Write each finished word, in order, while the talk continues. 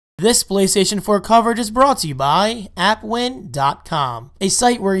This PlayStation 4 coverage is brought to you by AppWin.com, a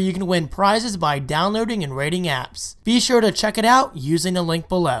site where you can win prizes by downloading and rating apps. Be sure to check it out using the link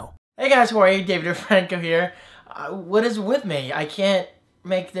below. Hey guys, how are you? David or Franco here. What is with me? I can't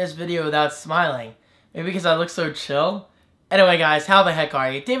make this video without smiling. Maybe because I look so chill? Anyway guys, how the heck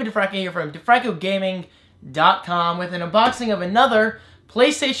are you? David DeFranco here from DeFrancoGaming.com with an unboxing of another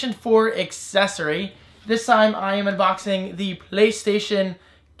PlayStation 4 accessory. This time I am unboxing the PlayStation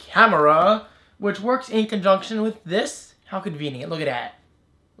camera, which works in conjunction with this. How convenient. Look at that.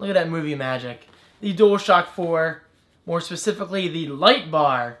 Look at that movie magic. The DualShock 4, more specifically the light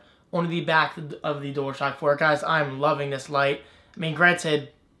bar on the back of the DualShock 4. Guys, I'm loving this light. I mean, granted,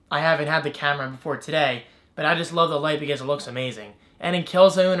 I haven't had the camera before today, but I just love the light because it looks amazing. And in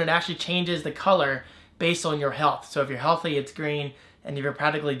Killzone, it actually changes the color based on your health. So if you're healthy, it's green, and if you're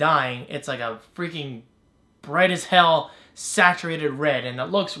practically dying, it's like a freaking bright as hell saturated red, and it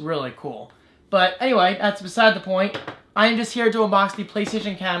looks really cool. But anyway, that's beside the point. I am just here to unbox the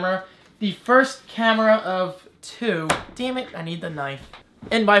PlayStation camera, the first camera of two. Damn it, I need the knife.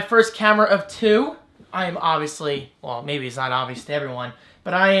 And by first camera of two, I am obviously, well, maybe it's not obvious to everyone,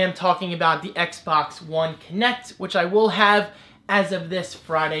 but I am talking about the Xbox One Kinect, which I will have as of this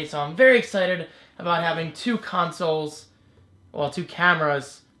Friday. So I'm very excited about having two cameras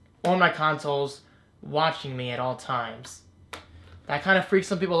on my consoles watching me at all times. That kind of freaks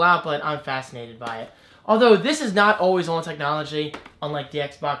some people out, but I'm fascinated by it. Although this is not always on technology, unlike the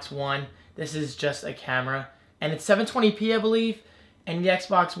Xbox One. This is just a camera, and it's 720p, I believe, and the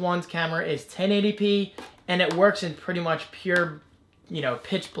Xbox One's camera is 1080p, and it works in pretty much pure,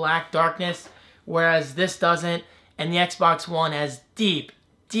 pitch black darkness, whereas this doesn't, and the Xbox One has deep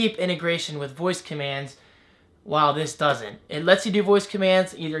integration with voice commands, while this doesn't. It lets you do voice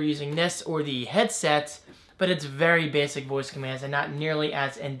commands either using this or the headset, but it's very basic voice commands and not nearly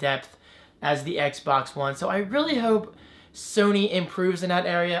as in-depth as the Xbox One. So I really hope Sony improves in that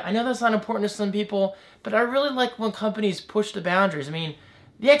area. I know that's not important to some people, but I really like when companies push the boundaries. I mean,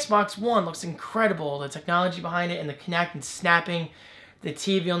 the Xbox One looks incredible. The technology behind it and the Kinect and snapping the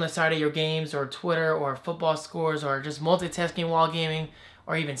TV on the side of your games or Twitter or football scores or just multitasking while gaming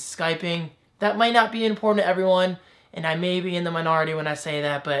or even Skyping. That might not be important to everyone, and I may be in the minority when I say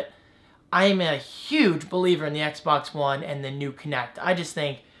that, but I am a huge believer in the Xbox One and the new Kinect. I just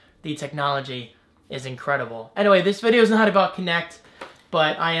think the technology is incredible. Anyway, this video is not about Kinect,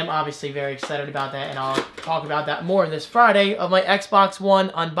 but I am obviously very excited about that, and I'll talk about that more this Friday of my Xbox One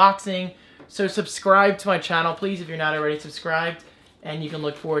unboxing. So subscribe to my channel, please, if you're not already subscribed, and you can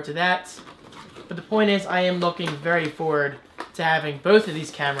look forward to that. But the point is, I am looking very forward to having both of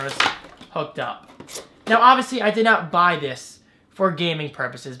these cameras hooked up. Now, obviously, I did not buy this for gaming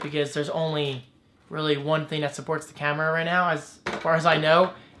purposes because there's only really one thing that supports the camera right now, as far as I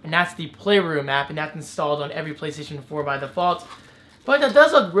know, and that's the Playroom app, and that's installed on every PlayStation 4 by default. But that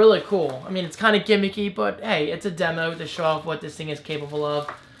does look really cool. I mean, it's kind of gimmicky, but hey, it's a demo to show off what this thing is capable of,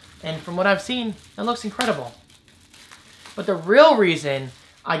 and from what I've seen, it looks incredible. But the real reason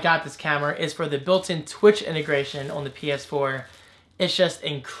I got this camera is for the built-in Twitch integration on the PS4. It's just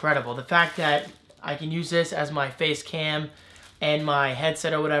incredible. The fact that I can use this as my face cam and my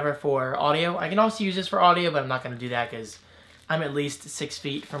headset or whatever for audio. I can also use this for audio, but I'm not going to do that because I'm at least 6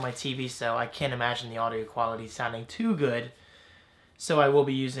 feet from my TV, so I can't imagine the audio quality sounding too good. So I will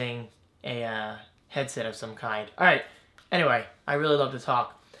be using a headset of some kind. Alright, anyway, I really love to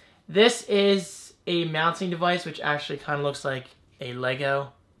talk. This is a mounting device, which actually kind of looks like a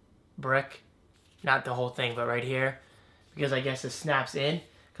Lego brick. Not the whole thing, but right here. Because I guess it snaps in.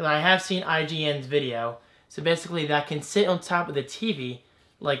 Because I have seen IGN's video. So basically that can sit on top of the TV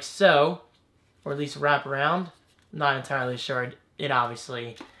like so, or at least wrap around. I'm not entirely sure. It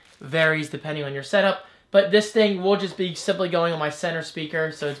obviously varies depending on your setup. But this thing will just be simply going on my center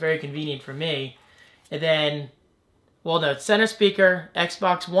speaker, so it's very convenient for me. And then, well no, it's center speaker,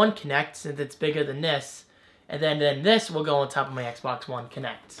 Xbox One Kinect, since it's bigger than this. And then this will go on top of my Xbox One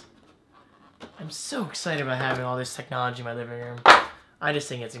Kinect. I'm so excited about having all this technology in my living room. I just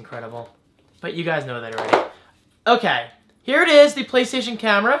think it's incredible. But you guys know that already. Okay, here it is, the PlayStation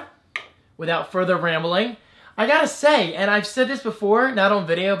camera. Without further rambling, I gotta say, and I've said this before, not on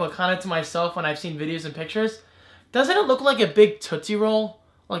video, but kind of to myself when I've seen videos and pictures, doesn't it look like a big Tootsie Roll?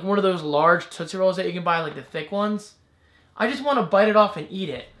 Like one of those large Tootsie Rolls that you can buy, like the thick ones? I just want to bite it off and eat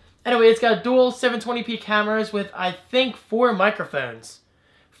it. Anyway, it's got dual 720p cameras with, I think, 4 microphones.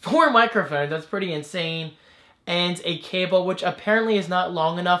 4 microphones, that's pretty insane. And a cable, which apparently is not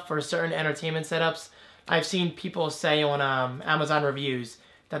long enough for certain entertainment setups. I've seen people say on Amazon reviews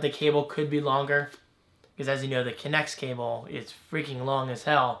that the cable could be longer. Because as you know, the Kinect's cable is freaking long as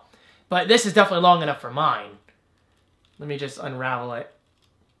hell. But this is definitely long enough for mine. Let me just unravel it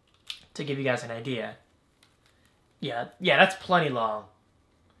to give you guys an idea. Yeah, that's plenty long.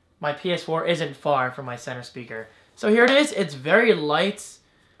 My PS4 isn't far from my center speaker. So here it is. It's very light.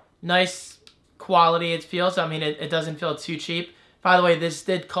 Nice quality it feels. I mean, it doesn't feel too cheap. By the way, this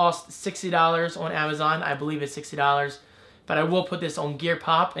did cost $60 on Amazon. I believe it's $60. But I will put this on Gear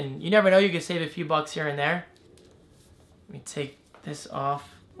Pop. And you never know, you can save a few bucks here and there. Let me take this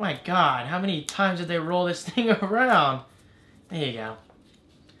off. Oh my God, how many times did they roll this thing around? There you go.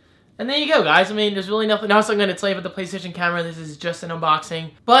 And there you go, guys. I mean, there's really nothing else I'm going to tell you about the PlayStation camera. This is just an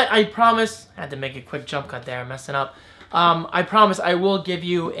unboxing. But I promise, I had to make a quick jump cut there, I'm messing up. I promise I will give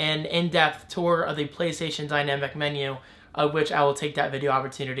you an in-depth tour of the PlayStation dynamic menu, of which I will take that video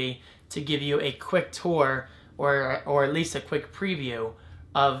opportunity to give you a quick tour, or at least a quick preview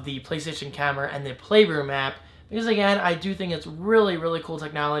of the PlayStation camera and the Playroom app. Because again, I do think it's really, really cool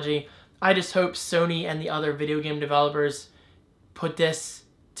technology. I just hope Sony and the other video game developers put this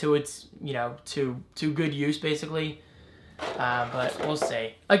to its, to good use, basically. But we'll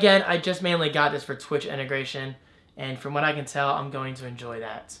see. Again, I just mainly got this for Twitch integration, and from what I can tell, I'm going to enjoy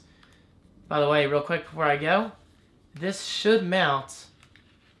that. By the way, real quick before I go, this should mount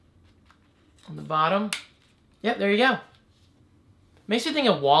on the bottom. Yep, there you go. Makes you think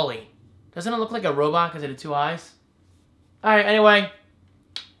of WALL-E. Doesn't it look like a robot because it had 2 eyes? Alright, anyway,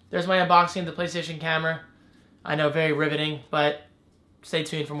 there's my unboxing of the PlayStation camera. I know, very riveting, but stay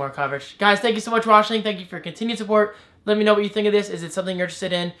tuned for more coverage. Guys, thank you so much for watching. Thank you for your continued support. Let me know what you think of this. Is it something you're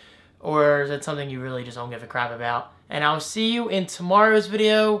interested in? Or is it something you really just don't give a crap about? And I'll see you in tomorrow's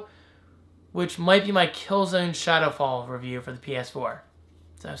video, which might be my Killzone Shadowfall review for the PS4.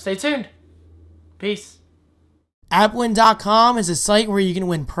 So stay tuned. Peace. AppWin.com is a site where you can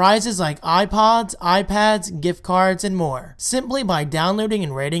win prizes like iPods, iPads, gift cards, and more, simply by downloading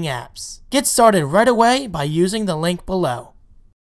and rating apps. Get started right away by using the link below.